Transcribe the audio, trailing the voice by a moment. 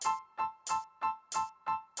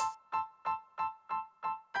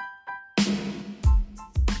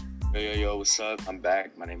Yo, what's up? I'm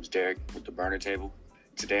back. My name is Derek with the Burner Table.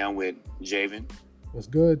 Today I'm with Javen What's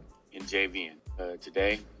good? and JVN.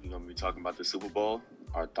 Today we're going to be talking about the Super Bowl,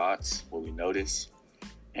 our thoughts, what we noticed,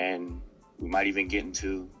 and we might even get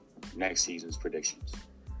into next season's predictions.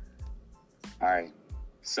 All right.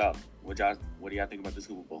 So, what do y'all think about the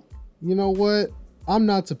Super Bowl? You know what? I'm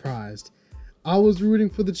not surprised. I was rooting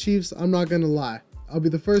for the Chiefs. I'm not going to lie. I'll be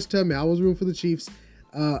the first to admit I was rooting for the Chiefs.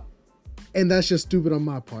 And that's just stupid on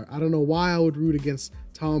my part. I don't know why I would root against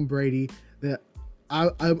Tom Brady.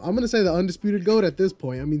 I'm going to say the undisputed GOAT at this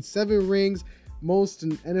point. I mean, 7 rings, most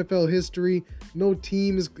in NFL history. No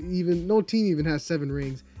team even has 7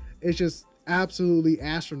 rings. It's just absolutely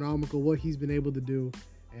astronomical what he's been able to do.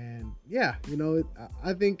 And yeah,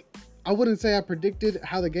 I think I wouldn't say I predicted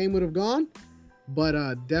how the game would have gone,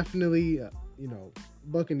 but definitely,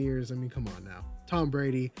 Buccaneers. I mean, come on now, Tom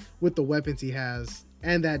Brady with the weapons he has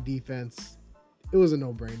and that defense, it was a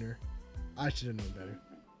no-brainer. I should have known better.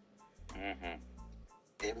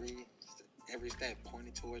 Mm-hmm. Every stat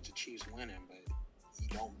pointed towards the Chiefs winning, but you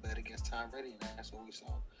don't bet against Tom Brady, and that's what we saw.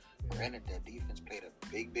 Yeah. Granted, that defense played a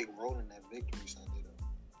big role in that victory Sunday,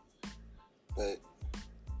 though. But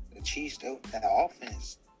the Chiefs, that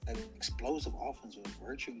offense, that explosive offense was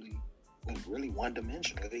really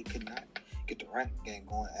one-dimensional. They could not get the running game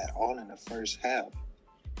going at all in the first half.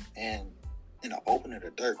 And in the opening of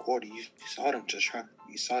the third quarter, you saw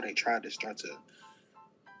they tried to start to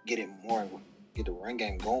get the run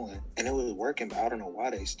game going, and it was working, but I don't know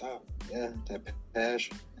why they stopped. Yeah, that pass,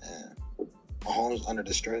 and Mahomes under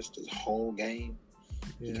the stress this whole game.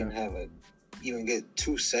 Yeah. He can even get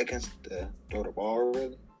 2 seconds to throw the ball,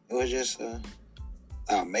 really. It was just an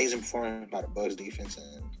amazing performance by the Bucs defense,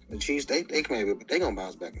 and the Chiefs, they gonna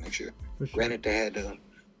bounce back next year. For sure. Granted, they had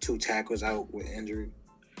 2 tackles out with injury,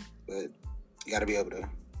 but you got to be able to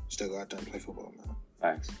still go out there and play football, man.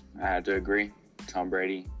 Thanks. I had to agree. Tom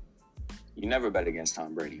Brady, you never bet against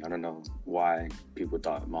Tom Brady. I don't know why people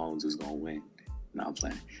thought Mahomes was going to win. No, I'm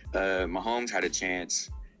playing. Mahomes had a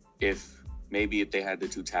chance. If they had the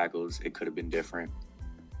 2 tackles, it could have been different.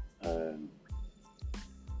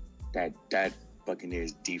 That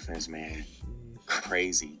Buccaneers defense, man,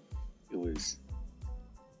 crazy.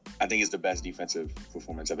 I think it's the best defensive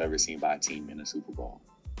performance I've ever seen by a team in a Super Bowl.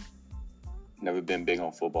 Never been big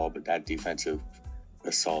on football, but that defensive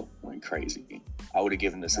assault went crazy. I would have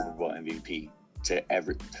given the Super Bowl MVP to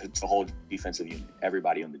the whole defensive unit,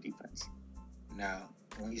 everybody on the defense. Now,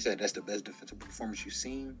 when you said that's the best defensive performance you've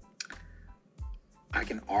seen, I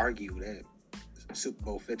can argue that Super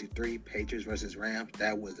Bowl 53, Patriots versus Rams,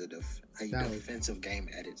 that was a defensive game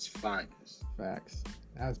at its finest. Facts.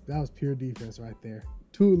 That was pure defense right there.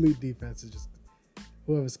 2 elite defenses, just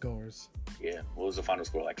whoever scores. Yeah, what was the final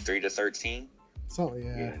score? Like 3-13? So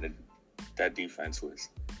yeah. That defense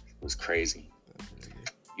was crazy.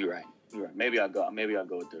 You're right. Maybe I'll go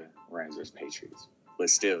with the Rams versus Patriots. But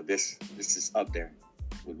still, this is up there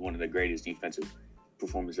with one of the greatest defensive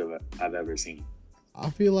performances I've ever seen. I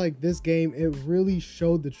feel like this game, it really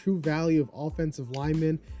showed the true value of offensive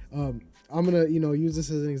linemen. I'm gonna use this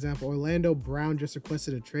as an example. Orlando Brown just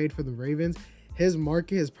requested a trade for the Ravens. His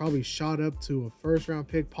market has probably shot up to a 1st-round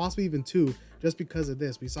pick, possibly even 2, just because of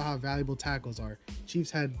this. We saw how valuable tackles are. Chiefs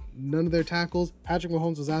had none of their tackles. Patrick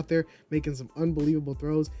Mahomes was out there making some unbelievable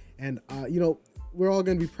throws. And, we're all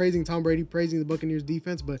going to be praising Tom Brady, praising the Buccaneers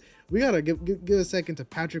defense, but we got to give a second to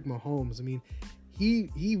Patrick Mahomes. I mean,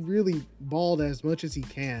 he really balled as much as he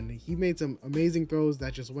can. He made some amazing throws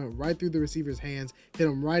that just went right through the receiver's hands, hit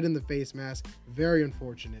him right in the face mask. Very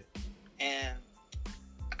unfortunate. And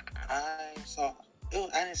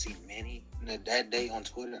I didn't see many that day on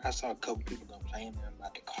Twitter. I saw a couple people complaining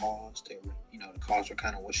about the calls. The calls were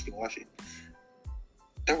kind of wishy-washy.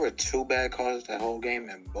 There were 2 bad calls that whole game,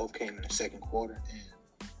 and both came in the second quarter.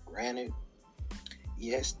 And granted,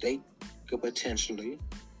 yes, they could potentially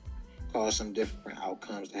cause some different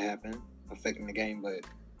outcomes to happen, affecting the game, but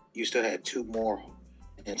you still had 2 more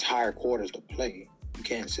entire quarters to play. You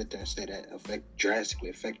can't sit there and say that drastically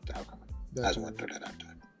affected the outcome. Definitely. I just want to throw that out there.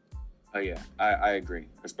 Oh yeah, I agree.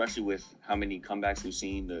 Especially with how many comebacks we've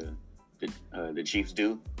seen the Chiefs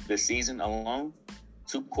do this season alone.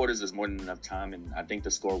 2 quarters is more than enough time, and I think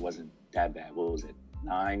the score wasn't that bad. What was it,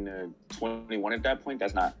 9-21 at that point?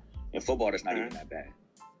 That's not in football. That's not even that bad.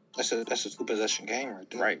 That's a 2-possession game right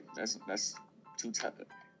there. Right. That's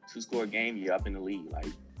 2-score game. You're up in the league,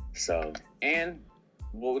 like so. And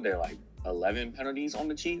what were there, like 11 penalties on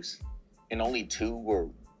the Chiefs, and only 2 were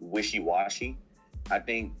wishy-washy. I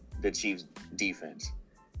think the Chiefs' defense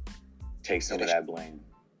takes some of that blame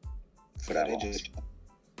for that loss.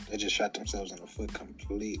 They just shot themselves in the foot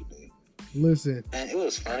completely. Listen, And it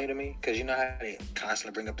was funny to me because you know how they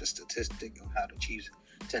constantly bring up the statistic of how the Chiefs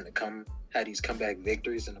tend to had these comeback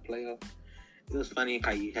victories in the playoff. It was funny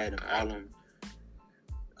how you had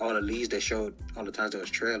all the leads that showed all the times they was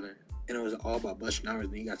trailing, and it was all about bunch numbers.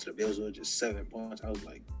 And then you got to the Bills with just 7 points. I was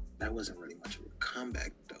like, that wasn't really much of a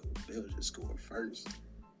comeback though. Bills just scored first.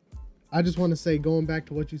 I just want to say, going back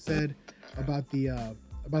to what you said about the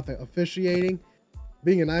officiating,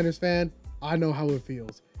 being a Niners fan, I know how it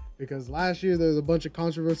feels. Because last year there was a bunch of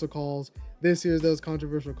controversial calls. This year there was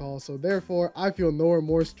controversial calls. So therefore, I feel no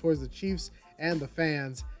remorse towards the Chiefs and the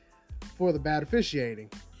fans for the bad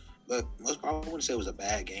officiating. But I wouldn't say it was a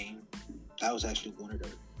bad game. That was actually one of the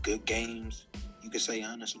good games, you could say,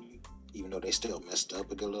 honestly. Even though they still messed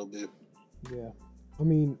up a good little bit. Yeah. I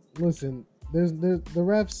mean, listen, there's the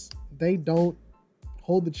refs, they don't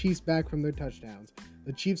hold the Chiefs back from their touchdowns.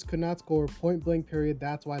 The Chiefs could not score point blank period.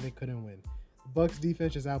 That's why they couldn't win. Bucks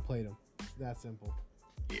defense just outplayed them. It's that simple.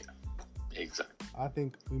 Yeah, exactly. I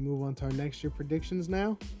think we move on to our next year predictions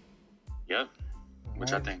now. Yep.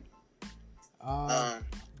 Which I think.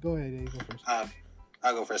 Go ahead, Dave. Go first.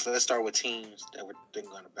 I'll go first. Let's start with teams that we're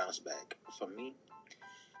thinking going to bounce back. For me,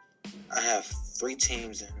 I have 3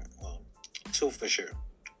 teams, and 2 for sure.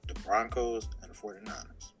 The Broncos and the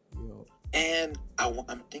 49ers. Yo. And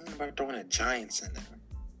I'm thinking about throwing the Giants in there.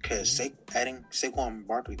 Because adding Saquon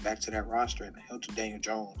Barkley back to that roster and helping Daniel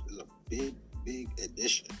Jones is a big, big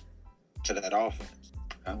addition to that offense.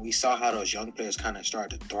 And we saw how those young players kind of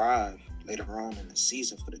started to thrive later on in the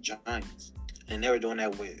season for the Giants. And they were doing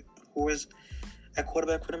that with, who is at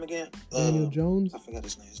quarterback for them again? Daniel Jones? I forgot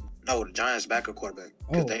his name. No, the Giants' backup quarterback.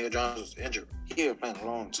 Because Daniel Jones was injured. He was playing a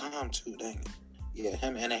long time too, dang it. Yeah,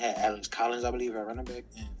 him, and they had Alex Collins, I believe, at running back.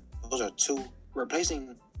 And those are 2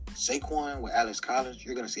 replacing Saquon with Alex Collins.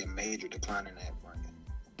 You're going to see a major decline in that run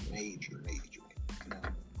game. Major.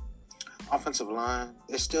 Offensive line,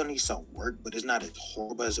 it still needs some work, but it's not as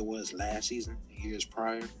horrible as it was last season, years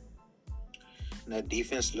prior. And that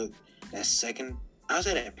defense that second, I would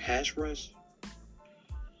say that pass rush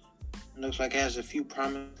looks like it has a few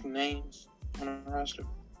promising names on the roster,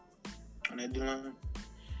 on that D-line.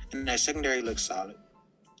 And that secondary looks solid.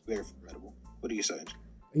 Very formidable. What do you say?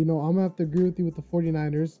 You know, I'm going to have to agree with you with the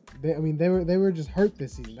 49ers. They were just hurt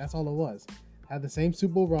this season. That's all it was. Had the same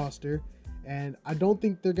Super Bowl roster, and I don't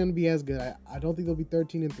think they're going to be as good. I don't think they'll be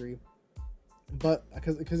 13-3. But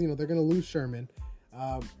because they're going to lose Sherman.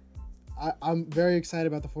 I'm very excited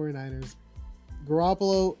about the 49ers.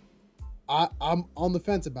 Garoppolo, I'm on the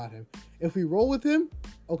fence about him. If we roll with him,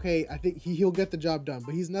 okay, I think he'll get the job done.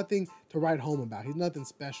 But he's nothing to write home about. He's nothing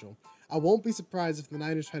special. I won't be surprised if the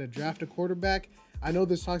Niners try to draft a quarterback. I know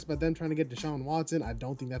there's talks about them trying to get Deshaun Watson. I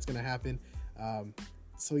don't think that's going to happen.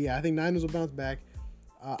 So, yeah, I think Niners will bounce back.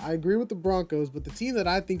 I agree with the Broncos, but the team that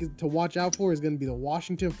I think is to watch out for is going to be the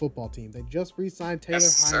Washington football team. They just re-signed Taylor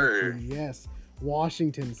Heineke. Yes,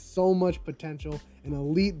 Washington. So much potential. An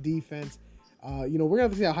elite defense. We're going to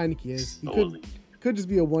have to see how Heineke is. He could just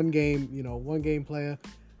be a one-game player.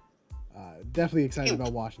 Definitely excited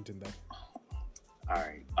about Washington, though. All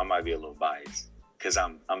right, I might be a little biased because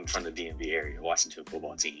I'm from the DMV area. Washington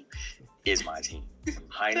football team is my team.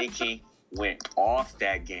 Heineke went off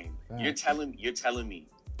that game. You're telling me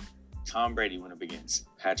Tom Brady went up against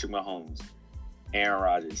Patrick Mahomes, Aaron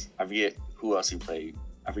Rodgers. I forget who else he played.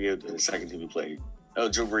 I forget the second team he played.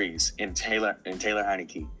 Drew Brees and Taylor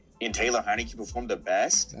Heineke. And Taylor Heineke performed the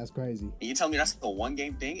best. That's crazy. And you tell me that's a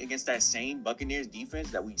one-game thing against that same Buccaneers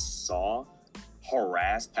defense that we saw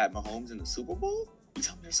harass Pat Mahomes in the Super Bowl? You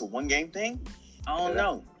tell me it's a one-game thing? I don't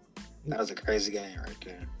know. That was a crazy game right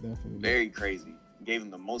there. Definitely. Very crazy. Gave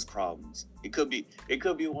him the most problems. It could be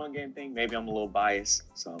a one-game thing. Maybe I'm a little biased,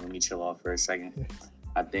 so let me chill off for a second.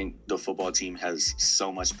 I think the football team has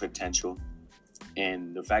so much potential,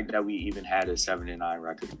 and the fact that we even had a 7-9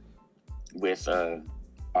 record with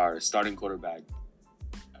our starting quarterback,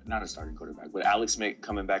 not a starting quarterback, but Alex Smith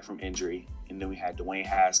coming back from injury, and then we had Dwayne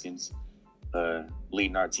Haskins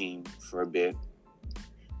leading our team for a bit.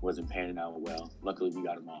 Wasn't panning out well. Luckily, we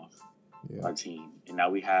got him off our team, and now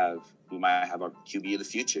we might have our QB of the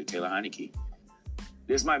future, Taylor Heineke.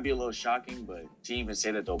 This might be a little shocking, but to even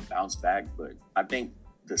say that they'll bounce back, but I think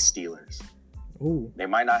the Steelers. Ooh. They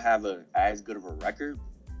might not have as good of a record,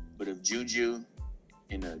 but if Juju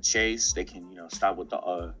and Chase, they can stop with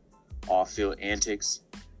the off-field antics,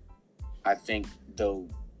 I think they'll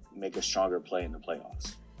make a stronger play in the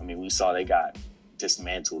playoffs. I mean, we saw they got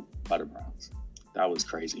dismantled by the Browns. That was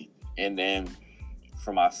crazy. And then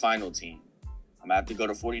for my final team, I'm going to have to go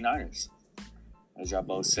to 49ers. As y'all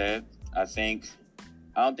both said, I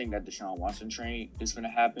don't think that Deshaun Watson trade is going to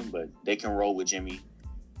happen, but they can roll with Jimmy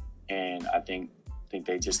and I think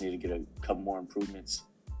they just need to get a couple more improvements,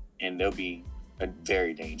 and they'll be a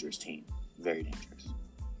very dangerous team. Very dangerous.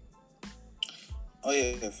 Oh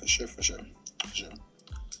yeah, for sure.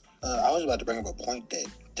 I was about to bring up a point that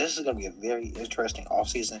this is going to be a very interesting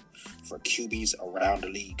offseason for QBs around the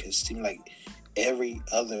league, because it seems like every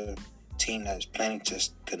other team that's planning to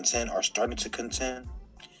contend or starting to contend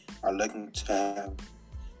are looking to have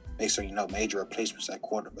make some major replacements at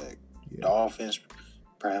quarterback. Yeah. The offense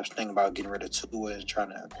perhaps thinking about getting rid of Tua and trying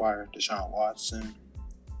to acquire Deshaun Watson.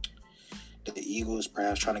 The Eagles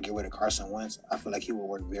perhaps trying to get rid of Carson Wentz. I feel like he will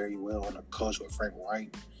work very well on a coach with Frank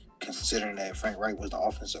Reich, considering that Frank Reich was the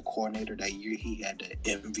offensive coordinator that year. He had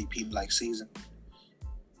the MVP-like season.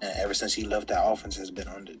 And ever since he left, that offense has been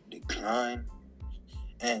on the decline.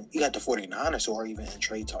 And you got the 49ers who are even in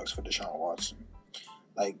trade talks for Deshaun Watson.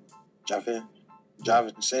 Like Javin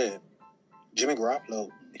said, Jimmy Garoppolo,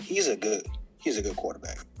 he's a good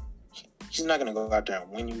quarterback. He's not going to go out there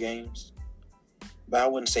and win you games. But I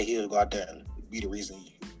wouldn't say he'll go out there and be the reason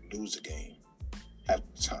you lose the game half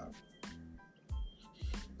the time.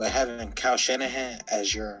 But having Kyle Shanahan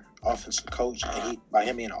as your offensive coach, and by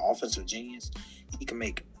him being an offensive genius, he can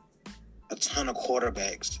make a ton of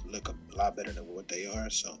quarterbacks look a lot better than what they are.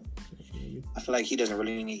 So I feel like he doesn't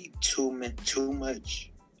really need too much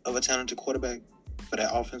of a talented quarterback for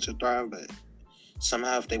that offense to thrive. But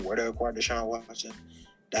somehow, if they were to acquire Deshaun Watson,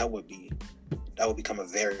 that would become a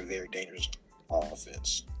very, very dangerous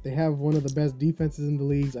offense. They have one of the best defenses in the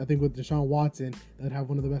leagues. I think with Deshaun Watson, they'd have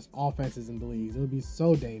one of the best offenses in the leagues. It would be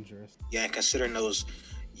so dangerous. Yeah, and considering those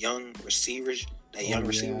young receivers,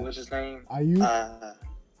 receiver, what's his name?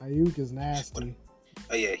 Ayuk is nasty.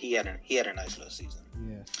 Oh yeah, he had a nice little season.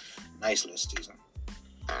 Yeah, nice little season.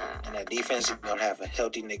 And that defense, you're gonna have a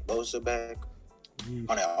healthy Nick Bosa back.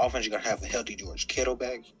 On that offense, you're gonna have a healthy George Kittle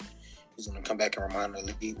back. He's gonna come back and remind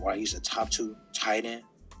the league why he's a top 2 tight end,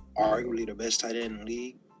 arguably the best tight end in the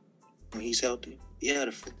league when he's healthy. Yeah,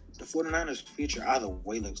 the 49ers' future either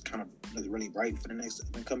way looks really bright for the next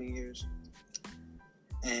coming years.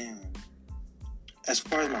 And as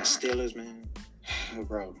far as my Steelers, man,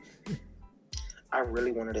 bro, I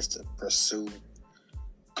really wanted us to pursue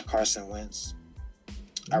Carson Wentz.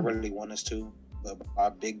 I really want us to, but by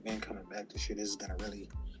Big Ben coming back this year, this is gonna really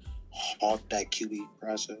halt that QB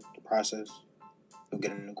process of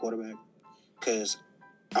getting a new quarterback. Because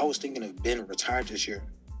I was thinking if Ben retired this year,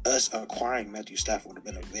 us acquiring Matthew Stafford would have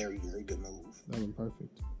been a very, very good move. That would been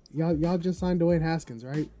perfect. Y'all just signed Dwayne Haskins,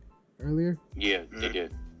 right? Earlier? Yeah, they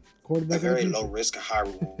did. Quarterback. A very low risk, high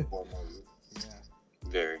reward move. Yeah.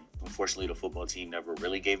 Very. Unfortunately, the football team never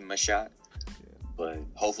really gave him a shot. Yeah. But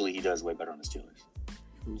hopefully he does way better on the Steelers.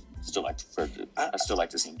 I still like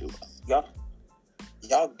to see him do well.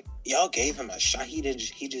 Y'all gave him a shot. He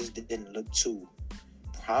just didn't look too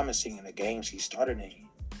promising in the games he started in.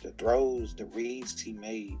 The throws, the reads he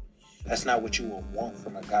made, that's not what you would want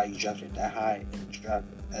from a guy you drafted that high in the draft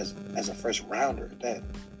as a first rounder at that.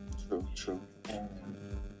 True. And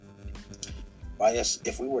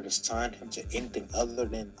if we were to sign him to anything other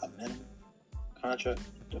than a minimum contract,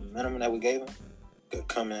 the minimum that we gave him could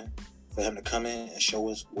come in for him to come in and show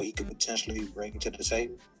us what he could potentially bring to the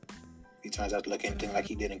table. If he turns out to look anything like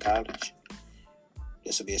he did in college,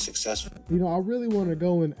 this will be a successful. I really want to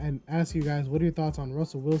go and ask you guys, what are your thoughts on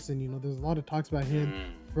Russell Wilson? There's a lot of talks about him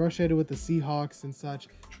frustrated with the Seahawks and such.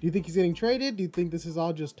 Do you think he's getting traded? Do you think this is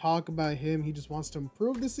all just talk about him? He just wants to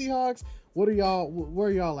improve the Seahawks? Where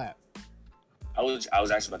are y'all at? I was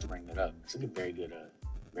actually about to bring that up. It's a very good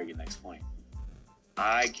next point.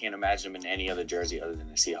 I can't imagine him in any other jersey other than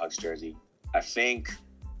the Seahawks jersey. I think,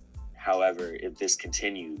 however, if this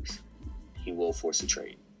continues, he will force a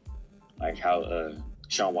trade. Like how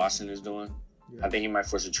Sean Watson is doing. Yeah. I think he might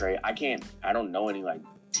force a trade. I don't know any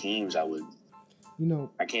teams I would.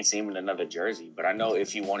 I can't see him in another jersey, but I know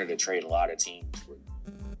if he wanted to trade, a lot of teams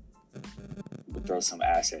would throw some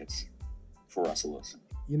assets for Russell Wilson.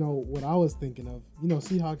 What I was thinking of,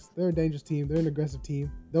 Seahawks, they're a dangerous team. They're an aggressive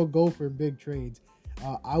team. They'll go for big trades.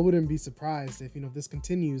 I wouldn't be surprised if this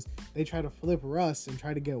continues, they try to flip Russ and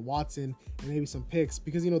try to get Watson and maybe some picks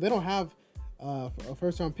because, they don't have a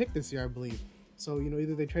first-round pick this year, I believe. So,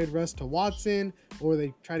 either they trade Russ to Watson or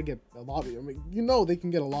they try to get a lot of, they can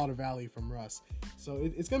get a lot of value from Russ. So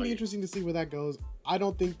it's going to be interesting to see where that goes. I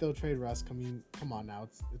don't think they'll trade Russ. Come on now.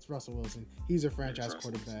 It's Russell Wilson. He's a franchise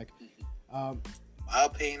quarterback. My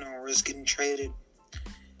opinion on Russ getting traded,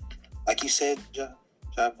 like you said,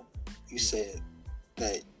 Java, you said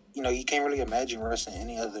that, you can't really imagine Russ in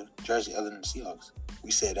any other jersey other than the Seahawks.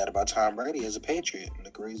 We said that about Tom Brady as a Patriot, and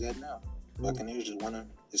look where he's at now. Buccaneers just won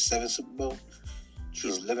his 7th Super Bowl.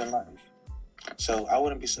 He's living life. So I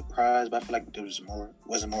wouldn't be surprised, but I feel like there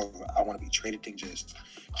wasn't more of a I want to be traded thing, just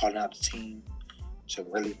calling out the team to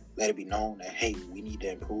really let it be known that, hey, we need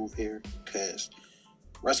to improve here. Because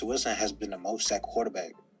Russell Wilson has been the most sacked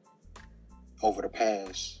quarterback over the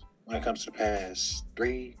past, when it comes to the past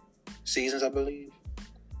 3 seasons, I believe.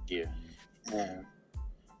 Yeah. And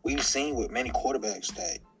we've seen with many quarterbacks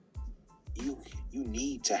that you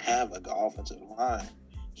need to have a good offensive line.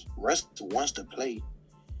 Russ wants to play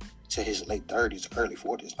to his late 30s, early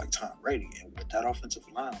 40s, like Tom Brady. And with that offensive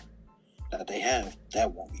line that they have, that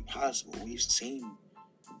won't be possible. We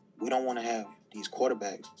don't want to have these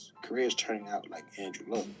quarterbacks' careers turning out like Andrew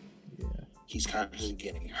Luck. Yeah. He's constantly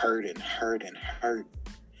getting hurt.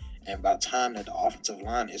 And by the time that the offensive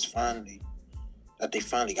line is finally got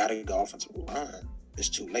a good offensive line, it's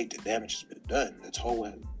too late. The damage has been done.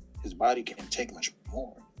 His body can't take much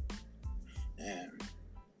more. And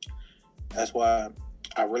that's why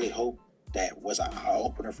I really hope that was an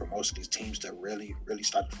eye-opener for most of these teams to really, really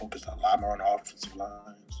start to focus a lot more on the offensive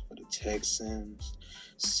lines. For the Texans,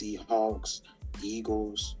 Seahawks,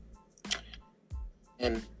 Eagles,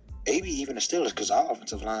 and maybe even the Steelers, because our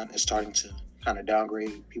offensive line is starting to kind of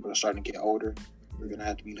downgrade. People are starting to get older. We're going to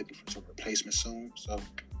have to be looking for some replacement soon. So,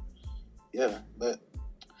 yeah, but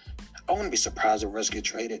I wouldn't be surprised if Russ get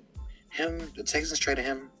traded. The Texans traded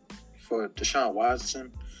him for Deshaun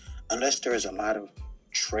Watson, unless there is a lot of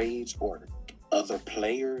trades or other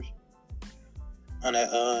players on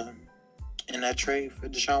that in that trade for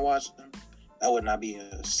Deshaun Watson. That would not be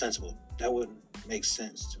sensible. That wouldn't make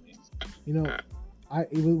sense to me. You know,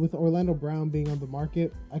 with Orlando Brown being on the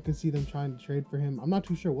market, I could see them trying to trade for him. I'm not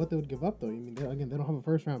too sure what they would give up though. I mean, they don't have a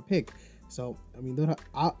first round pick, so I mean,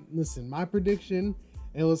 listen. My prediction,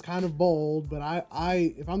 it was kind of bold, but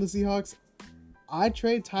if I'm the Seahawks, I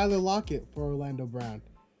trade Tyler Lockett for Orlando Brown.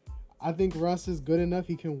 I think Russ is good enough.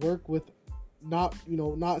 He can work with not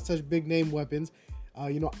such big name weapons.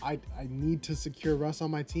 I need to secure Russ on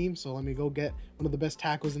my team, so let me go get one of the best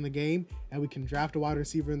tackles in the game, and we can draft a wide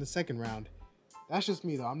receiver in the second round. That's just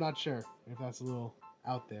me, though. I'm not sure if that's a little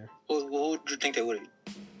out there. What would you think they would have?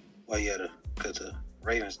 Well, yeah, because the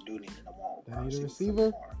Ravens do need them all. They need a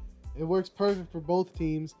receiver. It works perfect for both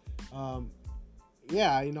teams. I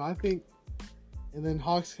think, and then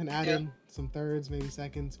Hawks can add in some thirds, maybe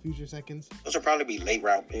seconds, future seconds. Those will probably be late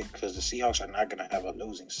round picks because the Seahawks are not going to have a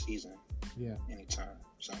losing season. Yeah. Anytime.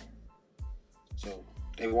 So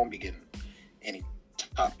they won't be getting any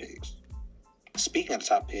top picks. Speaking of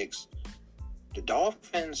top picks, the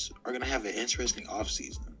Dolphins are going to have an interesting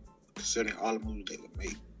offseason considering all the moves they would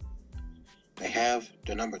make. They have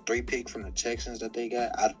the number 3 pick from the Texans that they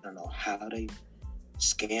got. I don't know how they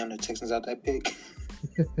scammed the Texans out that pick.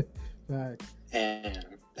 Right. And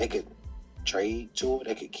they could trade to it.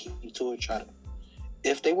 They could keep to it.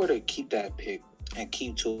 If they were to keep that pick and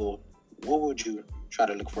keep to it, what would you try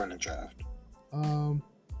to look for in the draft?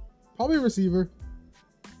 Probably a receiver.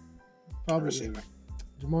 Probably receiver.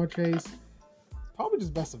 Jamar Chase. Probably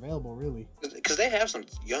just best available, really. Because they have some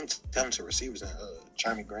young, talented receivers in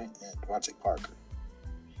Jeremy Grant and Devontae Parker.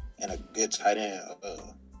 And a good tight end,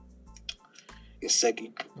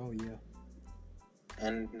 Gesicki. Oh, yeah.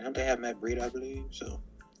 And they have Matt Breida, I believe. So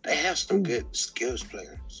they have some good skills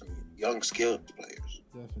players, some young skills players.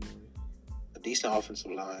 Definitely. A decent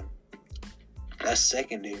offensive line. That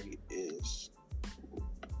secondary is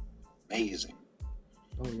amazing.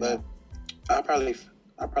 Oh, yeah. But I'll probably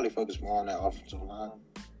focus more on that offensive line.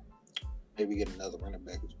 Maybe get another running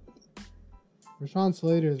back. Rashawn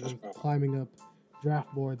Slater has been climbing up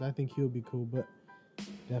draft boards. I think he'll be cool, but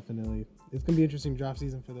definitely it's gonna be an interesting draft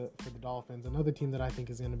season for the Dolphins. Another team that I think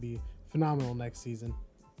is gonna be phenomenal next season.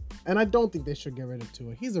 And I don't think they should get rid of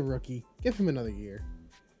Tua. He's a rookie. Give him another year.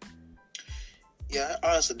 Yeah,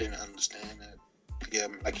 I also didn't understand that. Yeah,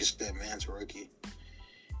 like you said, man's a rookie.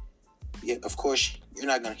 Yeah, of course, he's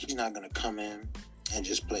not gonna come in and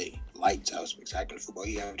just play lights out spectacular football.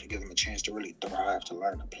 You have to give him a chance to really thrive, to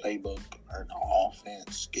learn the playbook, learn the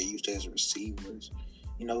offense, get used to his receivers.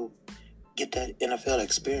 Get that NFL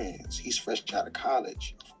experience. He's fresh out of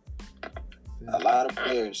college. A lot of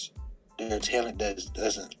players, their talent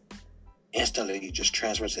doesn't instantly just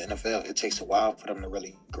transfer to the NFL. It takes a while for them to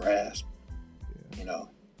really grasp,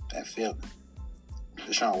 that feeling.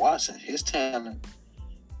 Deshaun Watson, his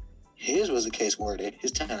was a case where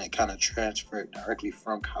his talent kind of transferred directly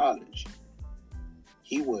from college.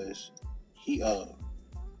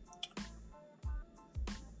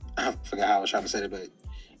 I forgot how I was trying to say it, but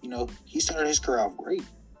he started his career off great.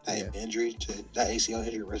 That ACL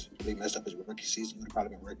injury really messed up his rookie season. He would have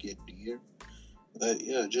probably been rookie of the year. But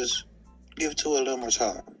yeah, just give it to a little more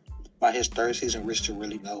time. By his third season, we should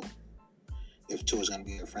really know if Tua's going to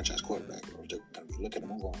be a franchise quarterback or if they're going to be looking to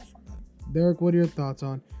move on from him. Derek, what are your thoughts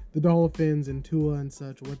on the Dolphins and Tua and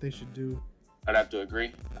such, what they should do? I'd have to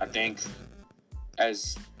agree. I think,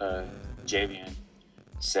 as Javian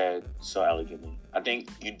said so elegantly, I think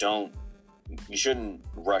you shouldn't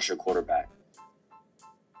rush a quarterback.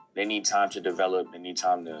 They need time to develop. They need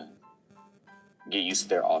time to get used to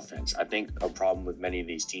their offense. I think a problem with many of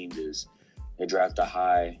these teams is they draft a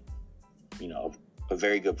high, a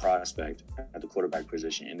very good prospect at the quarterback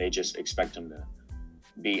position, and they just expect him to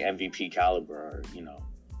be MVP caliber or,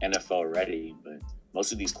 NFL ready. But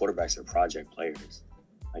most of these quarterbacks are project players.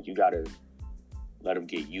 Like, you got to let them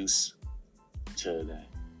get used to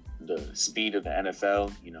the speed of the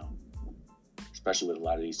NFL, especially with a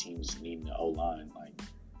lot of these teams needing the O-line. Like,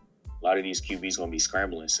 a lot of these QBs going to be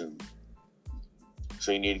scrambling soon.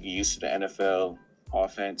 So you need to get used to the NFL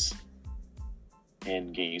offense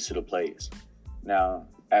and get used to the plays. Now,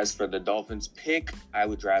 as for the Dolphins pick, I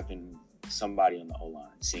would draft in somebody on the O-line,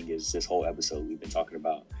 seeing as this whole episode we've been talking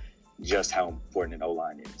about just how important an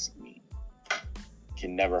O-line is. I mean,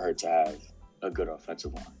 can never hurt to have a good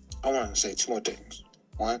offensive line. I want to say two more things.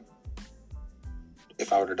 One,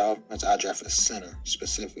 if I were the Dolphins, I'd draft a center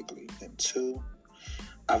specifically. And two,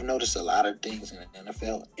 I've noticed a lot of things in the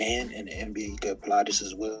NFL and in the NBA. You could apply this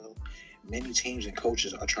as well. Many teams and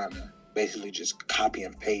coaches are trying to basically just copy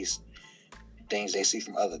and paste things they see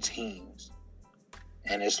from other teams.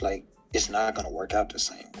 And it's like, it's not going to work out the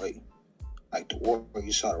same way. Like the Warriors,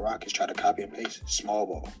 you saw the Rockets try to copy and paste small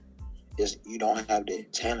ball. You don't have the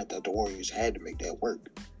talent that the Warriors had to make that work.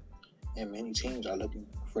 And many teams are looking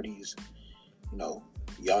for these,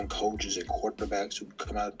 young coaches and quarterbacks who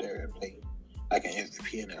come out there and play like an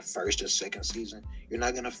MVP in their first or second season. You're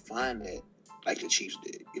not going to find that like the Chiefs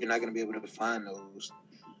did. You're not going to be able to find those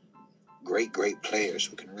great players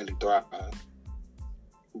who can really thrive,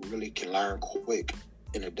 who really can learn quick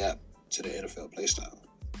and adapt to the NFL play style.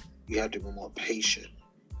 You have to be more patient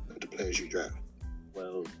with the players you draft.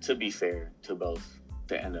 Well, to be fair to both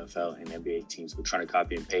the NFL and NBA teams, we're trying to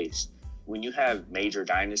copy and paste. When you have major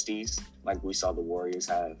dynasties, like we saw the Warriors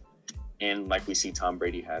have, and like we see Tom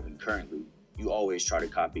Brady having currently, you always try to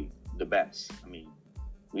copy the best. I mean,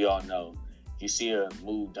 we all know if you see a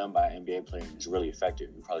move done by an NBA player and it's really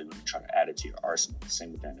effective, you're probably going to try to add it to your arsenal.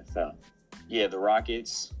 Same with the NFL. Yeah, the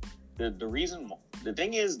Rockets, the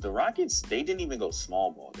thing is, the Rockets, they didn't even go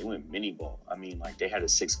small ball. They went mini ball. I mean, like, they had a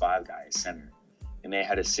 6'5" guy at center, and they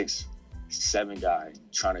had a 6'7" guy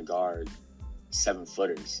trying to guard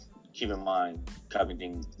 7-footers. Keep in mind,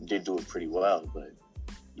 Covington did do it pretty well, but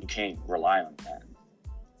you can't rely on that.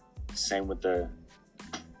 Same with the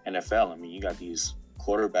NFL. I mean, you got these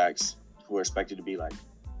quarterbacks who are expected to be like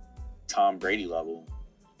Tom Brady level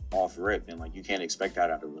off rip, and like you can't expect that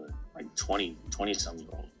out of a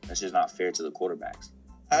 20-something-year-old. That's just not fair to the quarterbacks.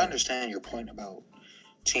 I understand your point about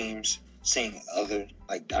teams seeing other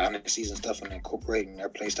like dynasties and stuff and incorporating their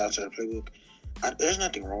play style to the playbook. There's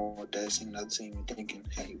nothing wrong with that. Seeing another team and thinking,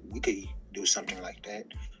 hey, we could do something like that.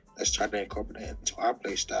 Let's try to incorporate that into our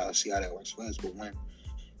play style, see how that works for us. But when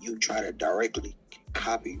you try to directly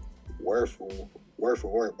copy word for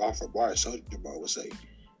word, bar for bar, Soldier Ball would say,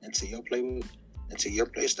 into your playbook, into your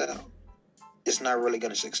play style, it's not really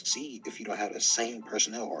going to succeed if you don't have the same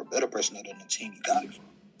personnel or better personnel than the team you got it from.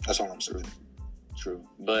 That's all I'm saying. True.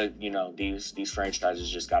 But, these franchises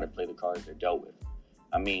just got to play the cards they're dealt with.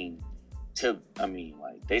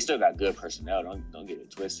 They still got good personnel. Don't get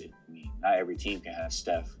it twisted. I mean, not every team can have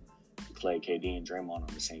Steph, Clay, KD, and Draymond on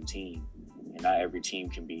the same team. And not every team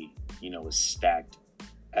can be, as stacked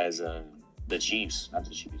as the Chiefs, not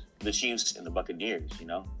the Chiefs. The Chiefs and the Buccaneers,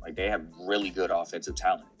 Like, they have really good offensive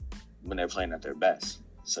talent when they're playing at their best.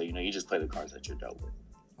 So, you just play the cards that you're dealt with.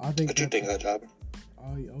 I think. What you think of that, job?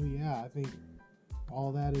 Oh yeah, I think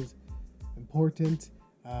all that is important.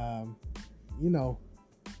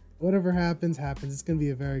 Whatever happens. It's going to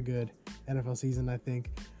be a very good NFL season, I think.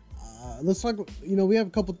 Let's talk. We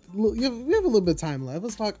have we have a little bit of time left.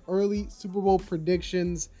 Let's talk early Super Bowl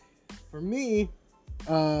predictions. For me,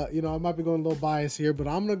 I might be going a little biased here, but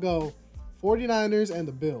I'm going to go 49ers and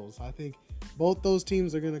the Bills. I think both those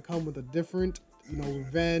teams are going to come with a different,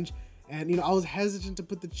 revenge. And, I was hesitant to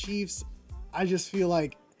put the Chiefs. I just feel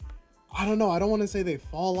like, I don't know. I don't want to say they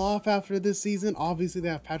fall off after this season. Obviously, they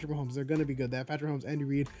have Patrick Mahomes. They're going to be good. They have Patrick Mahomes, Andy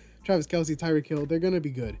Reid, Travis Kelce, Tyreek Hill. They're going to be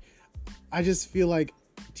good. I just feel like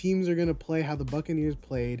teams are going to play how the Buccaneers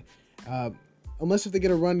played, unless if they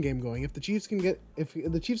get a run game going. If the Chiefs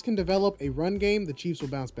can develop a run game, the Chiefs will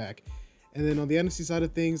bounce back. And then on the NFC side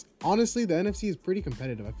of things, honestly, the NFC is pretty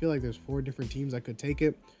competitive. I feel like there's 4 different teams that could take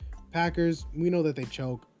it. Packers, we know that they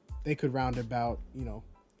choke. They could round about,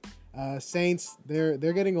 Saints, they're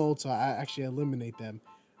getting old, so I actually eliminate them.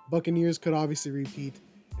 Buccaneers could obviously repeat.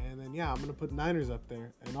 And then, yeah, I'm going to put Niners up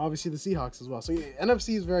there. And obviously the Seahawks as well. So, yeah,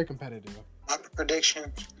 NFC is very competitive. My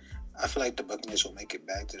prediction, I feel like the Buccaneers will make it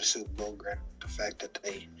back to the Super Bowl. Granted, the fact that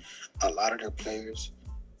a lot of their players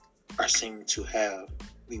are seeming to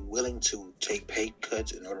be willing to take pay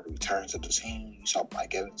cuts in order to return to the team. You saw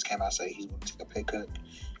Mike Evans came out and say he's willing to take a pay cut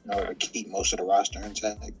in order to keep most of the roster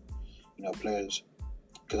intact. Players.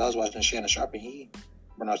 Because I was watching Shannon Sharp and he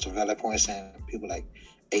brought out some valid points saying people like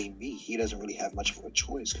AB, he doesn't really have much of a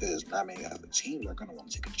choice because not many other teams are going to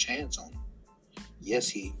want to take a chance on him. Yes,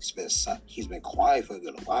 he's been quiet for a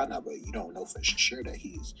good while now, but you don't know for sure that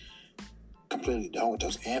he's completely done with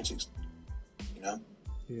those antics. Yeah.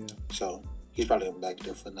 So he's probably going back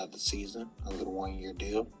there for another season, a little 1-year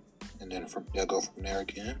deal, and then they'll go from there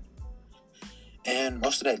again. And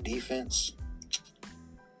most of that defense,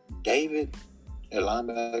 David, at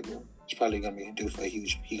linebacker, is probably going to be due for a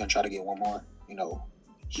huge. He's going to try to get one more,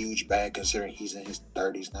 huge bag considering he's in his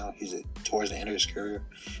 30s now. He's towards the end of his career.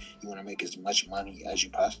 You want to make as much money as you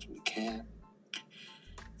possibly can.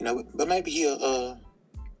 But maybe he'll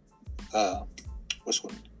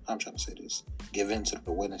I'm trying to say this. Give in to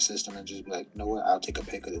the winning system and just be like, you know what, I'll take a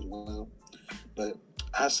pay cut as well. But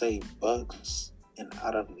I say Bucks, and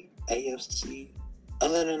out of the AFC,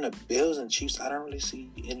 other than the Bills and Chiefs, I don't really see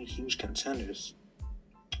any huge contenders.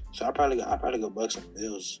 So I probably go Bucks and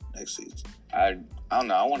Bills next season. I don't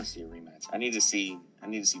know. I want to see a rematch. I need to see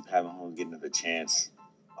Pat Mahomes get another chance.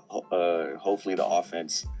 Hopefully the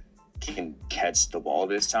offense can catch the ball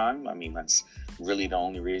this time. I mean, that's really the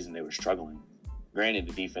only reason they were struggling. Granted,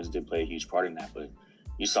 the defense did play a huge part in that, but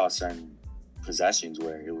you saw certain possessions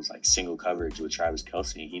where it was like single coverage with Travis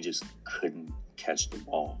Kelce, and he just couldn't catch the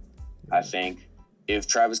ball. I think if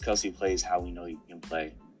Travis Kelce plays how we know he can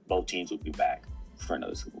play, both teams will be back for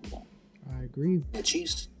another Super Bowl. I agree. The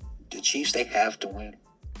Chiefs, they have to win.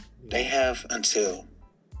 They have until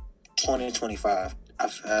 2025. I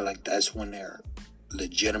feel like that's when their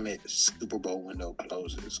legitimate Super Bowl window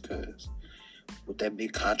closes, because with that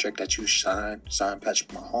big contract that you signed Patrick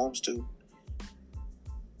Mahomes to,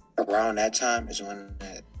 around that time is when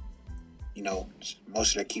that,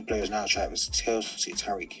 most of their key players now, Travis Kelce,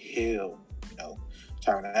 Tyreek Hill,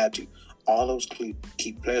 Tyrann Mathieu, all those key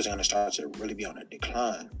players are going to start to really be on a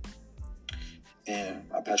decline. And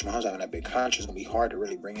Patrick Mahomes having that big contract is going to be hard to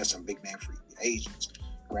really bring in some big name free agents.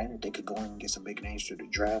 Granted, they could go in and get some big names through the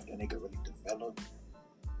draft, and they could really develop,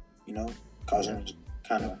 cause them to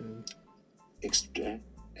kind of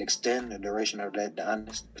extend the duration of that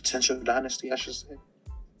potential dynasty, I should say.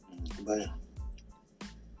 But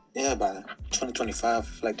yeah, by 2025, I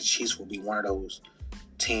feel like the Chiefs will be one of those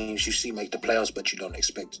teams you see make the playoffs, but you don't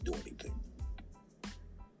expect to do anything.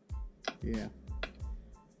 Yeah,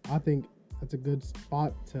 I think that's a good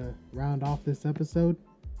spot to round off this episode.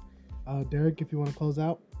 Derek, if you want to close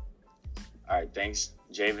out. All right, thanks,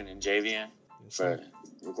 Javen and Javian, for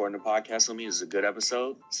recording the podcast with me. This is a good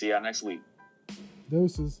episode. See y'all next week.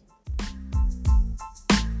 Deuces.